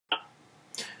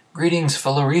Greetings,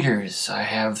 fellow readers. I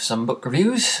have some book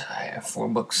reviews. I have 4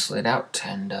 books laid out,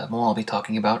 and more I'll be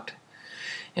talking about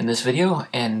in this video.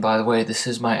 And by the way, this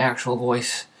is my actual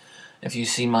voice. If you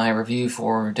see my review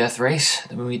for Death Race,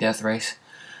 the movie Death Race,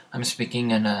 I'm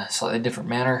speaking in a slightly different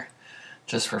manner,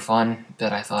 just for fun,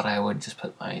 but I thought I would just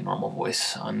put my normal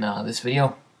voice on this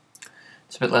video.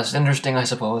 It's a bit less interesting, I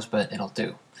suppose, but it'll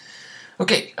do.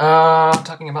 Okay,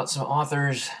 talking about some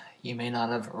authors you may not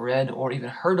have read or even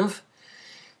heard of.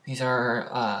 These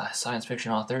are science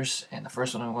fiction authors, and the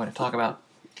first one I'm going to talk about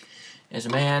is a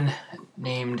man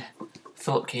named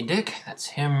Philip K. Dick. That's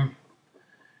him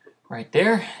right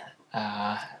there.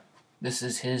 This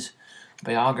is his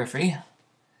biography,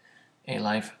 A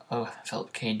Life of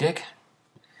Philip K. Dick.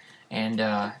 And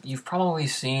you've probably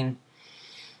seen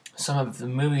some of the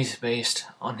movies based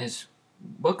on his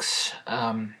books.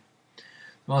 The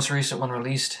most recent one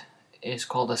released is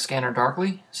called A Scanner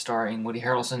Darkly, starring Woody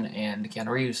Harrelson and Keanu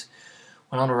Reeves,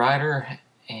 Winona Ryder,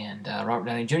 and Robert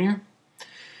Downey Jr.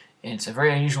 It's a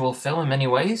very unusual film in many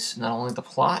ways, not only the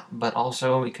plot, but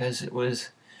also because it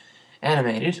was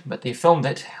animated, but they filmed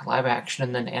it live action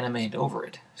and then animated over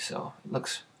it, so it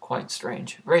looks quite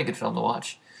strange. Very good film to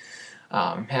watch.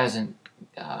 Hasn't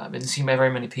been seen by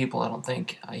very many people, I don't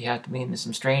think. You have to be into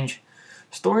some strange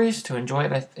stories to enjoy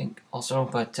it, I think, also,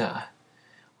 but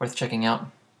worth checking out.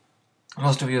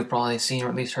 Most of you have probably seen or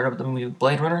at least heard of the movie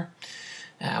Blade Runner,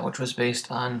 which was based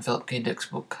on Philip K. Dick's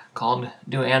book called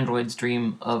Do Androids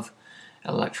Dream of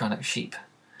Electronic Sheep?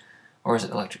 Or is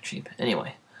it Electric Sheep?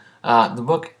 Anyway, the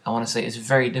book, I want to say, is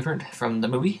very different from the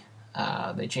movie.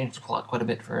 They changed the plot quite a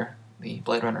bit for the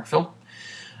Blade Runner film.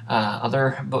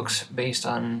 Other books based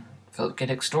on Philip K.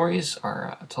 Dick's stories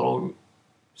are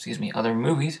other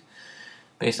movies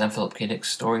based on Philip K. Dick's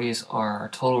stories are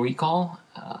Total Recall,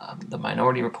 The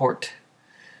Minority Report,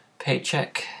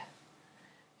 Paycheck,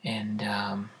 and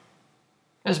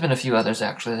there's been a few others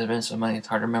actually. There's been so many it's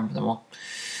hard to remember them all.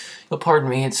 You'll pardon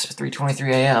me, it's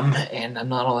 3:23 a.m. and I'm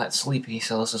not all that sleepy,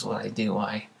 so this is what I do.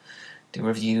 I do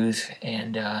reviews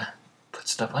and put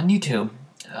stuff on YouTube.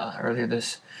 Earlier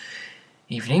this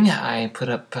evening I put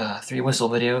up 3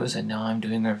 whistle videos, and now I'm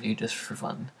doing a review just for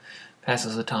fun.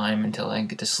 Passes the time until I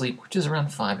get to sleep, which is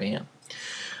around 5 a.m.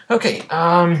 Okay,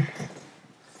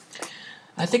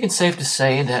 I think it's safe to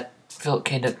say that Philip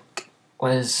K. Dick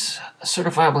was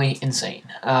certifiably insane.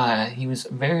 He was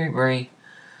a very, very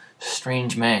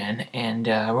strange man, and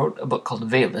wrote a book called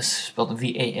Valis, spelled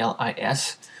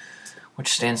V-A-L-I-S,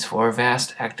 which stands for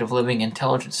Vast Active Living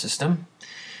Intelligence System.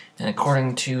 And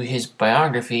according to his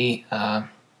biography, that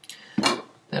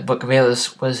book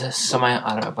Valis was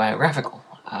semi-autobiographical.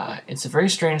 It's a very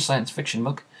strange science fiction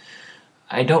book.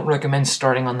 I don't recommend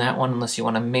starting on that one unless you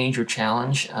want a major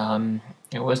challenge.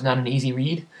 It was not an easy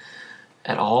read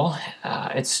at all.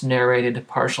 It's narrated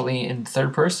partially in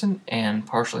third person and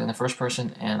partially in the first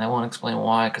person, and I won't explain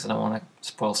why because I don't want to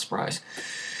spoil the surprise.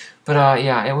 But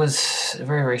yeah, it was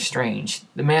very, very strange.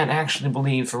 The man actually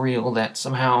believed for real that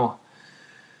somehow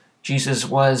Jesus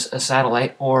was a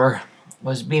satellite or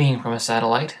was beaming from a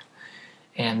satellite,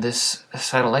 and this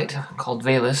satellite called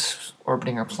Valis was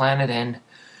orbiting our planet and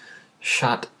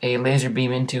shot a laser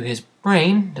beam into his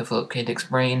brain, to Philip K. Dick's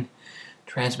brain,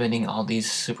 transmitting all these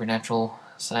supernatural,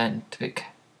 scientific,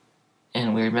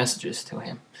 and weird messages to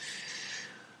him.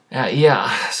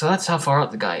 Yeah, so that's how far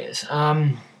out the guy is.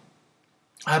 I'd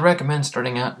recommend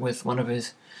starting out with one of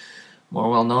his more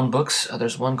well-known books.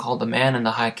 There's one called The Man in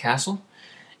the High Castle,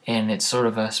 and it's sort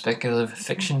of a speculative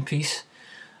fiction piece.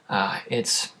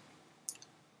 It's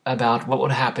about what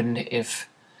would happen if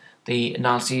the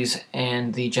Nazis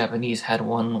and the Japanese had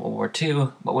won World War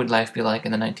II. What would life be like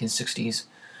in the 1960s,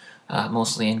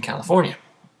 mostly in California?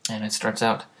 And it starts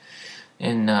out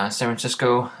in San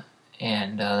Francisco,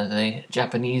 and the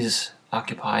Japanese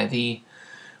occupy the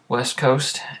West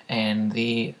Coast, and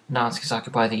the Nazis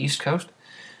occupy the East Coast,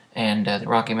 and the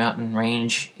Rocky Mountain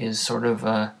Range is sort of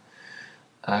a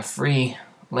free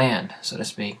land, so to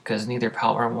speak, because neither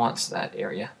power wants that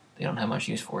area. They don't have much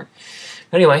use for it.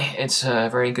 But anyway, it's a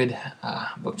very good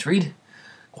book to read.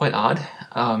 Quite odd.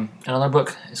 Another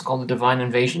book is called The Divine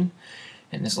Invasion,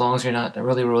 and as long as you're not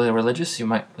really, really religious, you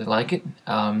might really like it.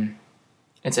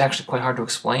 It's actually quite hard to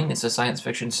explain. It's a science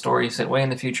fiction story set way in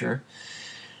the future,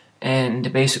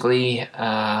 and basically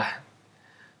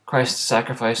Christ's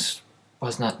sacrifice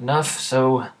was not enough,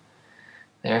 so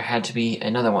there had to be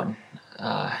another one.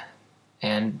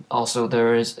 And also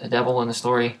there is a devil in the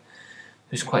story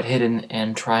who's quite hidden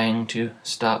and trying to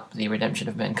stop the redemption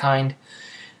of mankind.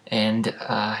 And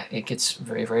it gets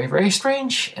very, very, very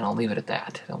strange, and I'll leave it at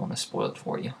that. I don't want to spoil it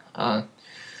for you.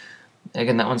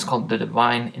 Again, that one's called The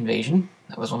Divine Invasion.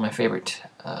 That was one of my favorite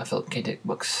Philip K. Dick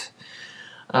books.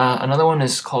 Another one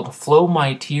is called Flow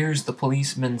My Tears, The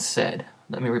Policeman Said.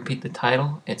 Let me repeat the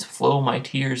title. It's Flow My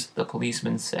Tears, The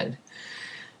Policeman Said.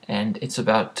 And it's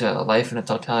about life in a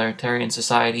totalitarian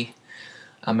society.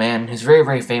 A man who's very,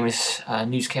 very famous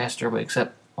newscaster wakes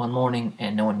up one morning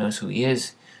and no one knows who he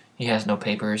is. He has no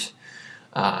papers.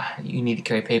 You need to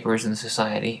carry papers in the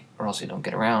society or else you don't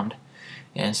get around.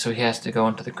 And so he has to go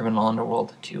into the criminal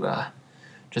underworld to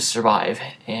just survive.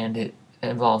 And it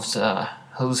involves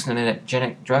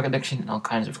hallucinogenic drug addiction and all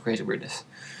kinds of crazy weirdness.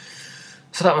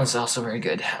 So that one's also very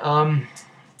good. The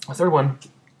third one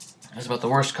is about the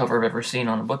worst cover I've ever seen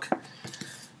on a book.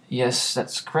 Yes,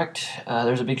 that's correct.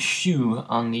 There's a big shoe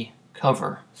on the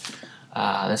cover.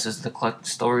 This is the Collected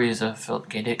Stories of Philip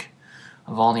K. Dick,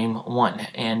 Volume 1.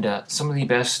 And some of the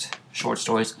best short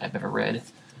stories I've ever read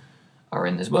are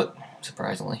in this book,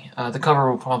 surprisingly. The cover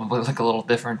will probably look a little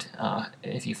different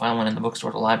if you find one in the bookstore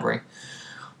or the library.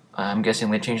 I'm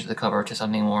guessing they changed the cover to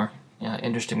something more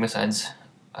interesting besides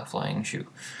a flying shoe.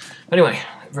 But anyway,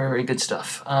 very, very good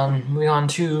stuff. Moving on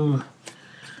to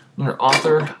another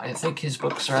author. I think his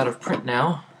books are out of print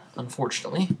now,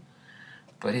 unfortunately.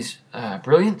 But he's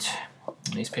brilliant.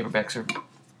 These paperbacks are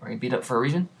very beat up for a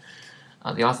reason.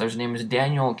 The author's name is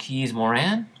Daniel Keyes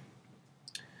Moran.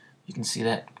 You can see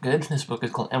that good. This book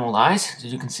is called Emerald Eyes,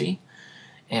 as you can see.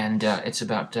 And it's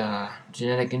about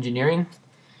genetic engineering.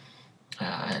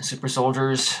 Super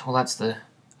soldiers, well, that's the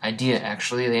idea,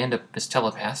 actually. They end up as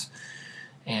telepaths.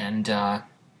 And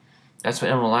that's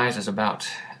what Emerald Eyes is about.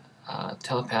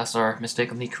 Telepaths are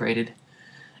mistakenly created,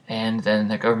 and then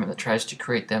the government that tries to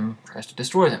create them tries to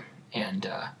destroy them. And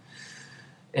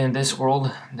in this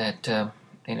world that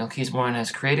Daniel Keyes Moran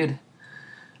has created,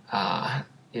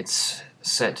 it's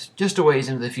set just a ways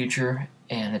into the future,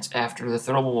 and it's after the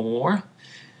Third World War.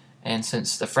 And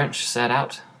since the French sat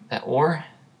out that war,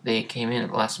 they came in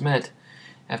at the last minute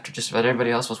after just about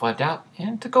everybody else was wiped out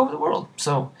and took over the world.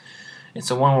 So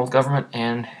it's a one-world government,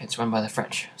 and it's run by the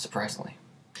French, surprisingly.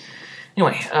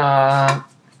 Anyway,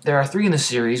 there are 3 in the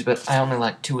series, but I only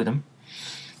like 2 of them.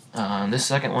 This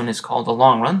second one is called The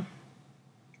Long Run.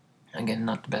 Again,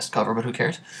 not the best cover, but who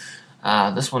cares?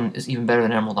 This one is even better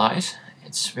than Emerald Eyes.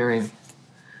 It's very,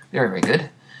 very, very good.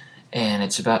 And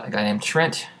it's about a guy named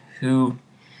Trent who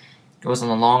goes on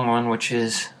the long run, which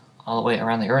is all the way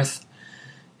around the Earth,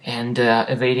 and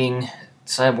evading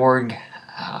cyborg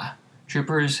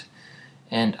troopers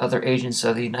and other agents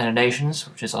of the United Nations,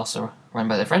 which is also run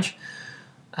by the French.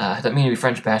 I don't mean to be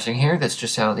French bashing here, that's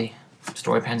just how the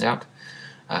story pans out.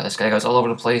 This guy goes all over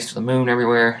the place, to the moon,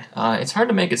 everywhere. It's hard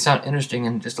to make it sound interesting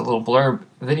in just a little blurb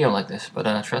video like this,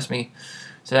 but trust me,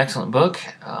 it's an excellent book.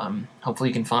 Hopefully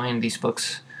you can find these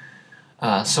books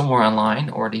somewhere online,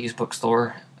 or at a used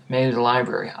bookstore, maybe the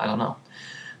library, I don't know.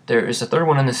 There is a third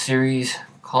one in the series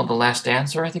called The Last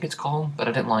Dancer, I think it's called, but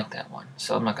I didn't like that one,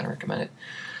 so I'm not going to recommend it.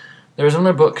 There's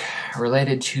another book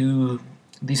related to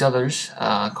these others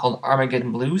called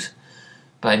Armageddon Blues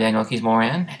by Daniel Keyes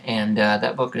Moran, and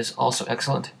that book is also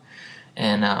excellent,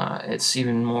 and it's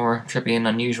even more trippy and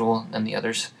unusual than the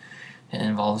others. It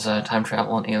involves time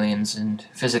travel and aliens and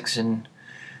physics and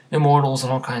immortals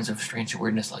and all kinds of strange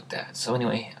weirdness like that. So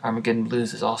anyway, Armageddon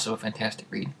Blues is also a fantastic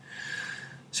read.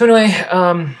 So anyway,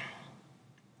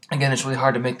 again, it's really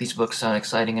hard to make these books sound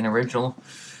exciting and original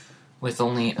with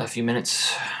only a few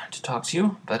minutes to talk to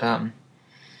you, but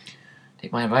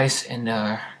take my advice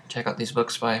and check out these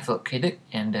books by Philip K. Dick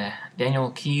and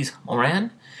Daniel Keyes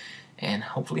Moran, and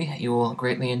hopefully you will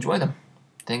greatly enjoy them.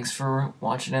 Thanks for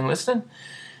watching and listening,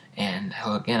 and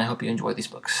again, I hope you enjoy these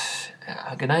books.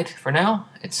 Good night for now.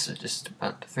 It's just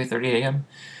about 3:30 a.m.,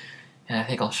 and I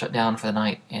think I'll shut down for the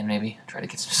night and maybe try to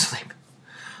get some sleep.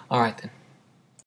 Alright then.